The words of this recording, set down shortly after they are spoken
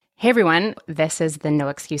Hey everyone, this is the No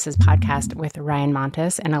Excuses podcast with Ryan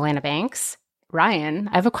Montes and Alana Banks. Ryan,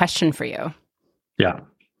 I have a question for you. Yeah.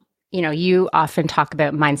 You know, you often talk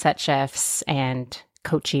about mindset shifts and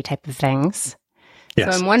coachy type of things.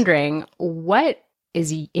 Yes. So I'm wondering, what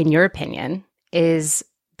is, in your opinion, is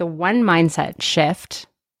the one mindset shift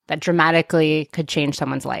that dramatically could change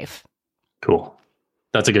someone's life? Cool.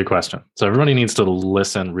 That's a good question. So everybody needs to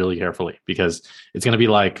listen really carefully because it's going to be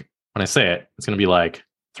like, when I say it, it's going to be like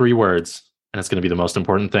 3 words, and it's going to be the most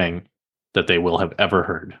important thing that they will have ever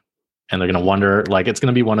heard. And they're going to wonder, like, it's going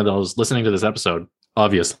to be one of those, listening to this episode,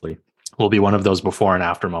 obviously, will be one of those before and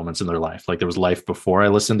after moments in their life. Like there was life before I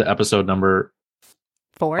listened to episode number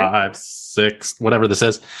 4, 5, 6, whatever this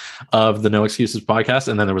is, of the No Excuses podcast.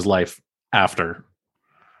 And then there was life after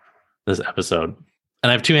this episode. And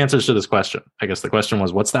I have 2 answers to this question. I guess the question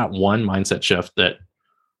was, what's that one mindset shift that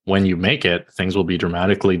when you make it, things will be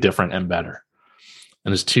dramatically different and better?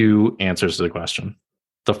 And there's 2 answers to the question.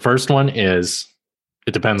 The first one is,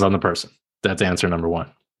 it depends on the person. That's answer number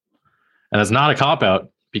 1. And it's not a cop-out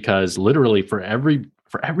because literally for every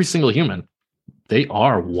single human, they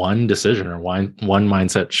are one decision or one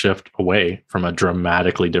mindset shift away from a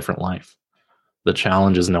dramatically different life. The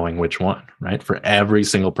challenge is knowing which one, right? For every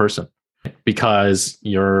single person. Because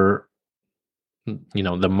the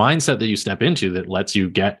mindset that you step into that lets you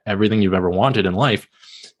get everything you've ever wanted in life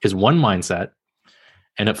is one mindset.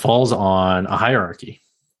 And it falls on a hierarchy,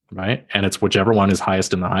 right? And it's whichever one is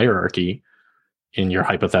highest in the hierarchy in your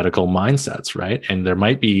hypothetical mindsets, right? And there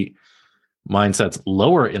might be mindsets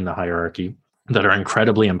lower in the hierarchy that are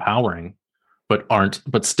incredibly empowering,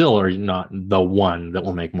 but still are not the one that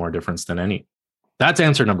will make more difference than any. That's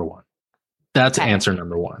answer number 1. That's Okay. answer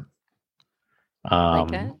number 1.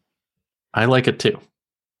 Like it? I like it too.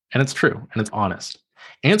 And it's true and it's honest.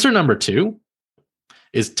 Answer number 2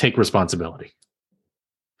 is take responsibility.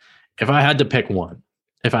 If I had to pick one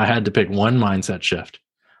mindset shift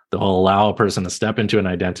that will allow a person to step into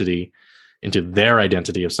their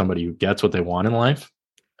identity of somebody who gets what they want in life,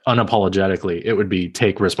 unapologetically, it would be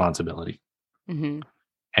take responsibility. Mm-hmm.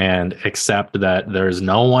 And accept that there's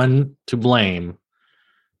no one to blame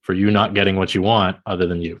for you not getting what you want other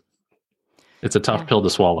than you. It's a tough pill to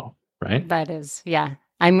swallow, right? That is, yeah.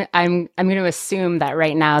 I'm going to assume that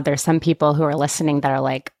right now there's some people who are listening that are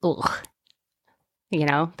like, ugh. You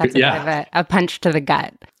know, that's a bit of a punch to the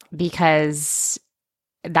gut, because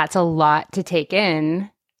that's a lot to take in,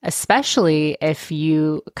 especially if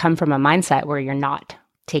you come from a mindset where you're not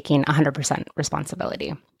taking 100%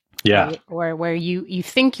 responsibility. Yeah. Right? Or where you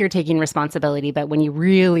think you're taking responsibility, but when you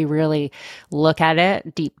really, really look at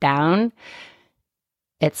it deep down,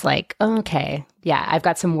 it's like, okay, yeah, I've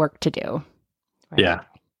got some work to do. Right? Yeah.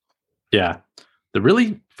 Yeah. The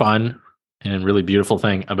really fun and really beautiful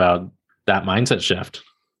thing about that mindset shift,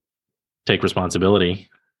 take responsibility,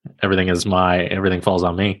 everything falls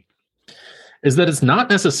on me, is that it's not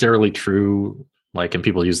necessarily true, like, and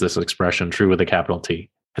people use this expression, true with a capital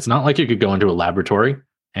T. It's not like you could go into a laboratory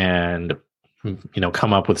and,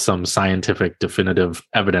 come up with some scientific definitive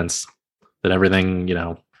evidence that everything,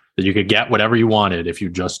 that you could get whatever you wanted if you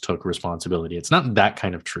just took responsibility. It's not that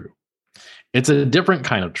kind of true. It's a different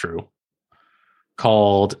kind of true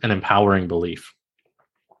called an empowering belief,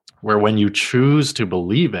 where when you choose to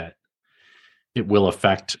believe it, it will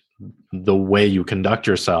affect the way you conduct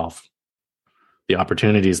yourself, the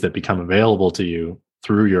opportunities that become available to you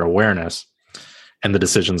through your awareness, and the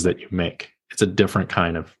decisions that you make. It's a different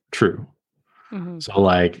kind of true. Mm-hmm. So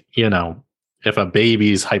like, if a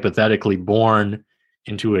baby's hypothetically born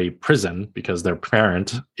into a prison because their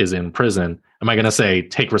parent is in prison, am I going to say,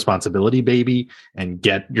 take responsibility, baby, and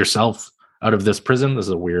get yourself out of this prison? This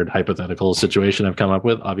is a weird hypothetical situation I've come up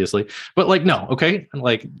with, obviously. But like, no, okay?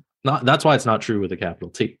 Like, that's why it's not true with a capital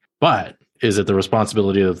T. But is it the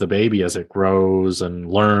responsibility of the baby as it grows and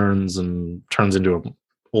learns and turns into an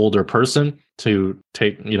older person to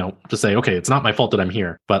take, to say, okay, it's not my fault that I'm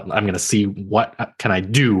here, but I'm going to see what can I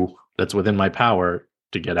do that's within my power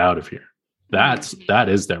to get out of here. That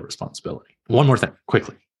is their responsibility. One more thing,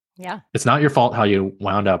 quickly. Yeah. It's not your fault how you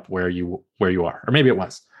wound up where you are, or maybe it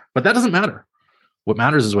was. But that doesn't matter. What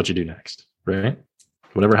matters is what you do next, right?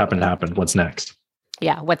 Whatever happened. What's next?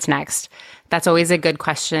 Yeah, what's next? That's always a good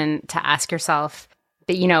question to ask yourself.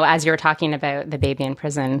 But, as you're talking about the baby in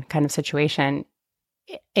prison kind of situation,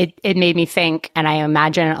 it made me think, and I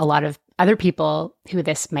imagine a lot of other people who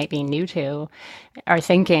this might be new to are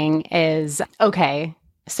thinking is, okay,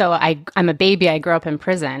 so I'm a baby, I grew up in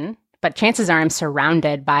prison, but chances are I'm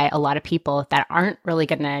surrounded by a lot of people that aren't really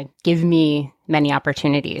going to give me many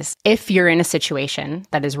opportunities. If you're in a situation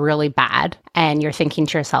that is really bad and you're thinking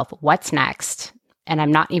to yourself, what's next? and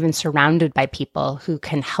I'm not even surrounded by people who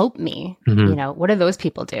can help me, what do those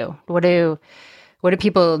people do? What do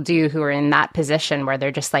people do who are in that position where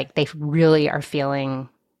they're just like, they really are feeling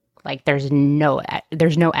like there's no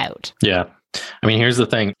out? Yeah. I mean, here's the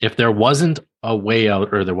thing. If there wasn't a way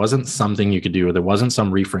out, or there wasn't something you could do, or there wasn't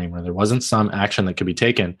some reframe, or there wasn't some action that could be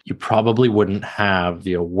taken, you probably wouldn't have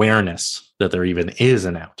the awareness that there even is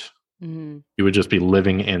an out. You would just be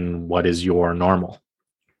living in what is your normal,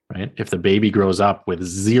 right? If the baby grows up with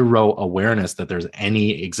zero awareness that there's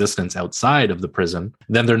any existence outside of the prison,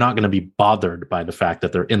 then they're not going to be bothered by the fact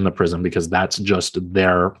that they're in the prison, because that's just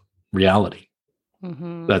their reality.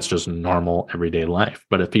 That's just normal everyday life.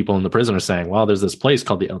 But if people in the prison are saying, well, there's this place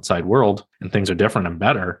called the outside world and things are different and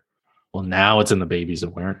better, well, now it's in the baby's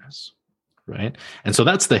awareness, right? And so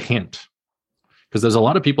that's the hint, because there's a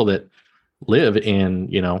lot of people that live in,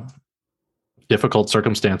 difficult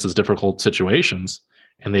circumstances, difficult situations,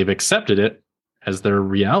 and they've accepted it as their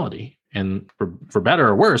reality. And for better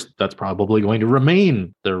or worse, that's probably going to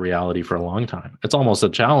remain their reality for a long time. It's almost a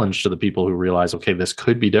challenge to the people who realize, okay, this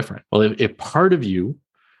could be different. Well, if part of you,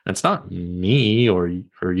 and it's not me or you,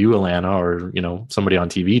 Alana, or somebody on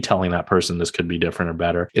TV telling that person this could be different or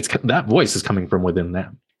better, it's that voice is coming from within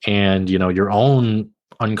them. And your own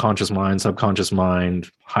unconscious mind, subconscious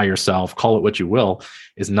mind, higher self, call it what you will,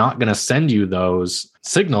 is not going to send you those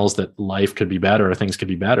signals that life could be better or things could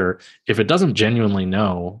be better if it doesn't genuinely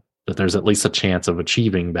know that there's at least a chance of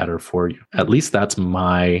achieving better for you. At least that's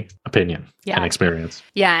my opinion and experience.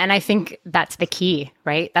 Yeah. And I think that's the key,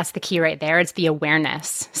 right? That's the key right there. It's the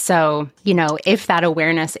awareness. So, if that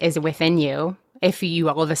awareness is within you, if you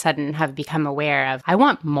all of a sudden have become aware of, I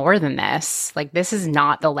want more than this, like this is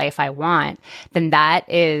not the life I want, then that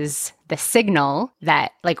is the signal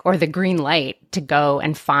that or the green light to go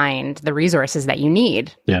and find the resources that you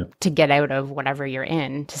need to get out of whatever you're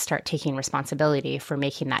in, to start taking responsibility for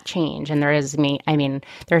making that change. And there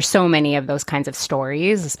are so many of those kinds of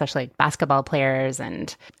stories, especially like basketball players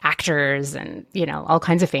and actors and, all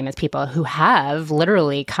kinds of famous people who have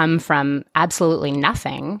literally come from absolutely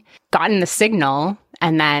nothing, gotten the signal,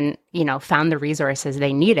 and then, found the resources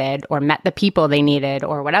they needed or met the people they needed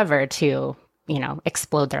or whatever to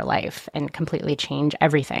explode their life and completely change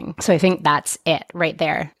everything. So I think that's it right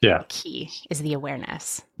there. Yeah. The key is the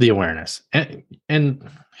awareness. The awareness. And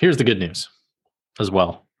here's the good news as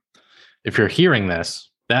well. If you're hearing this,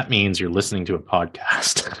 that means you're listening to a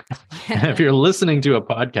podcast. And if you're listening to a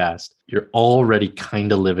podcast, you're already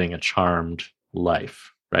kind of living a charmed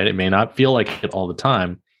life, right? It may not feel like it all the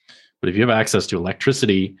time, but if you have access to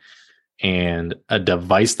electricity and a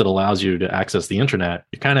device that allows you to access the internet,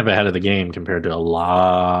 you're kind of ahead of the game compared to a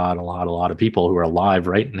lot of people who are alive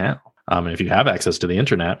right now. And if you have access to the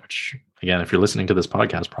internet, which again, if you're listening to this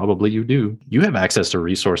podcast, probably you do, you have access to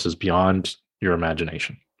resources beyond your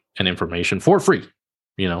imagination and information for free,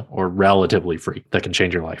 or relatively free, that can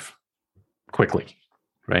change your life quickly,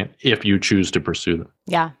 right? If you choose to pursue them.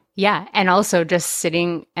 Yeah. Yeah. And also just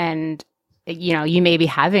sitting and, you may be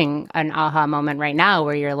having an aha moment right now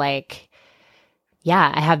where you're like,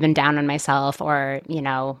 yeah, I have been down on myself, or,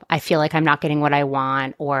 I feel like I'm not getting what I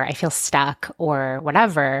want, or I feel stuck or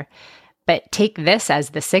whatever. But take this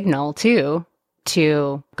as the signal too,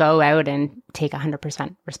 to go out and take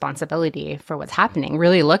 100% responsibility for what's happening.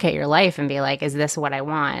 Really look at your life and be like, is this what I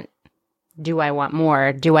want? Do I want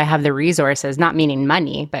more? Do I have the resources? Not meaning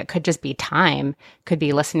money, but could just be time, could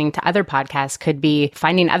be listening to other podcasts, could be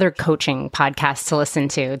finding other coaching podcasts to listen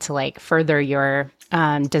to further your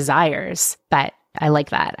desires. But I like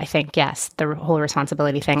that. I think, yes, the whole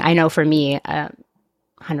responsibility thing. I know for me,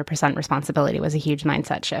 100% responsibility was a huge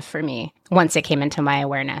mindset shift for me once it came into my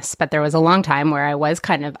awareness. But there was a long time where I was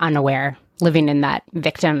kind of unaware, living in that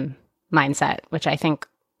victim mindset, which I think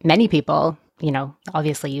many people,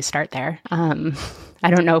 obviously you start there. I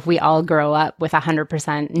don't know if we all grow up with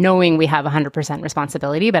 100% knowing we have 100%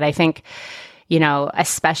 responsibility, but I think,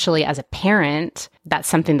 especially as a parent, that's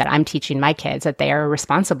something that I'm teaching my kids, that they are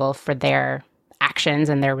responsible for their actions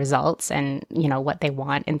and their results and, what they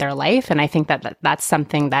want in their life. And I think that that's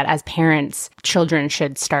something that as parents, children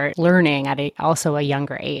should start learning at also a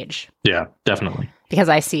younger age. Yeah, definitely. Because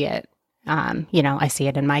I see it, I see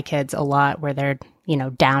it in my kids a lot where they're,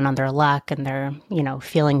 down on their luck and they're,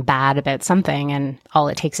 feeling bad about something. And all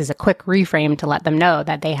it takes is a quick reframe to let them know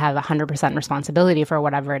that they have 100% responsibility for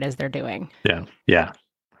whatever it is they're doing. Yeah. Yeah.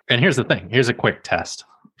 And here's the thing. Here's a quick test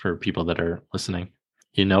for people that are listening.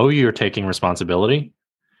 You're taking responsibility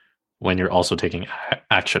when you're also taking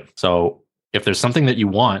action. So if there's something that you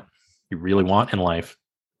really want in life,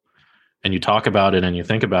 and you talk about it and you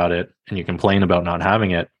think about it and you complain about not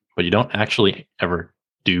having it, but you don't actually ever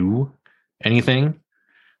do anything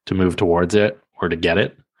to move towards it or to get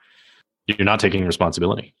it, you're not taking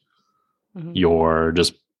responsibility. Mm-hmm. You're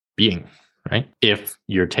just being, right? If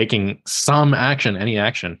you're taking some action, any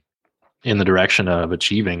action in the direction of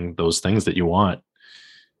achieving those things that you want,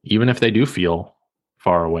 even if they do feel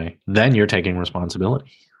far away, then you're taking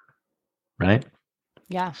responsibility, right?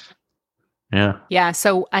 Yeah. Yeah. Yeah.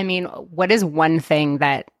 So, I mean, what is one thing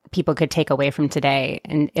that people could take away from today?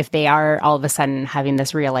 And if they are all of a sudden having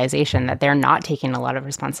this realization that they're not taking a lot of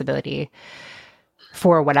responsibility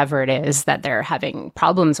for whatever it is that they're having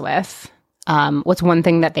problems with, what's one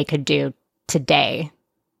thing that they could do today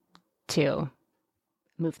to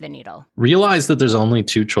move the needle? Realize that there's only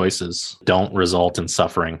two choices don't result in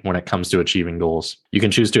suffering when it comes to achieving goals. You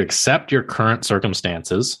can choose to accept your current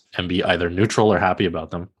circumstances and be either neutral or happy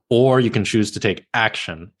about them, or you can choose to take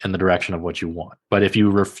action in the direction of what you want. But if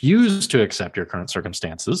you refuse to accept your current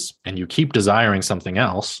circumstances and you keep desiring something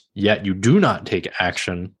else, yet you do not take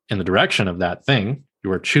action in the direction of that thing,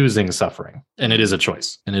 you are choosing suffering. And it is a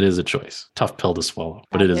choice. Tough pill to swallow,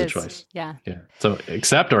 but it is a choice. Yeah. So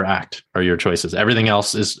accept or act are your choices. Everything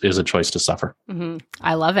else is a choice to suffer. Mm-hmm.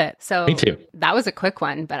 I love it. So me too. That was a quick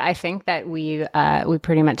one, but I think that we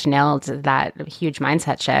pretty much nailed that huge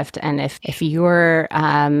mindset shift. And if you're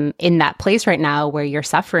in that place right now where you're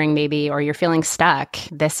suffering maybe, or you're feeling stuck,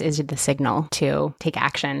 this is the signal to take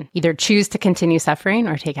action. Either choose to continue suffering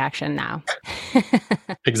or take action now.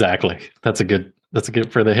 Exactly. That's a good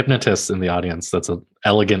for the hypnotists in the audience. That's an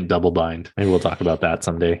elegant double bind. Maybe we'll talk about that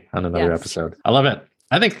someday on another episode. I love it.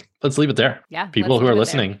 I think let's leave it there. Yeah. People who are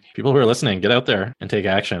listening, get out there and take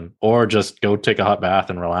action, or just go take a hot bath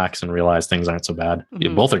and relax and realize things aren't so bad.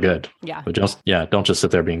 Mm-hmm. Both are good. Yeah. But don't just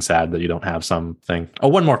sit there being sad that you don't have something. Oh,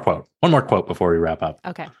 one more quote before we wrap up.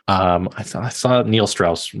 Okay. I saw Neil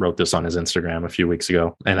Strauss wrote this on his Instagram a few weeks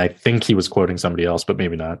ago, and I think he was quoting somebody else, but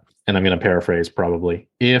maybe not. And I'm going to paraphrase probably.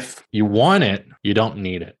 If you want it, you don't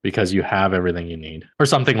need it because you have everything you need, or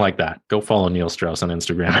something like that. Go follow Neil Strauss on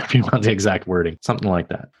Instagram if you want the exact wording, something like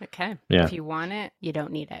that. Okay. Yeah. If you want it, you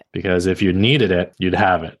don't need it. Because if you needed it, you'd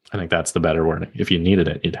have it. I think that's the better wording. If you needed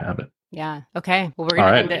it, you'd have it. Yeah. Okay. Well, we're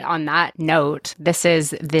going to end it on that note. This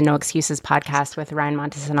is the No Excuses podcast with Ryan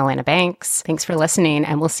Montes and Elena Banks. Thanks for listening,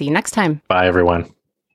 and we'll see you next time. Bye, everyone.